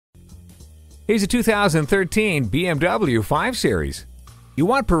Here's a 2013 BMW 5 Series. You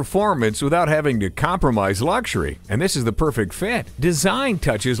want performance without having to compromise luxury, and this is the perfect fit. Design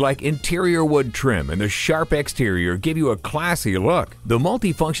touches like interior wood trim and the sharp exterior give you a classy look. The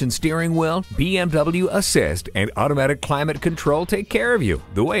multifunction steering wheel, BMW Assist, and automatic climate control take care of you.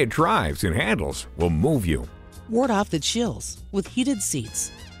 The way it drives and handles will move you. Ward off the chills with heated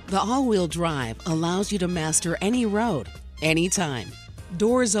seats. The all-wheel drive allows you to master any road, anytime.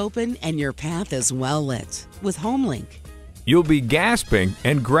 Doors open and your path is well lit with HomeLink. You'll be gasping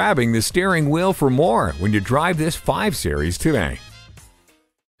and grabbing the steering wheel for more when you drive this 5 Series today.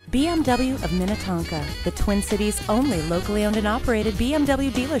 BMW of Minnetonka, the Twin Cities' only locally owned and operated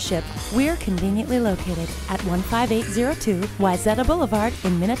BMW dealership. We're conveniently located at 15802 Wayzata Boulevard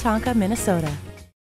in Minnetonka, Minnesota.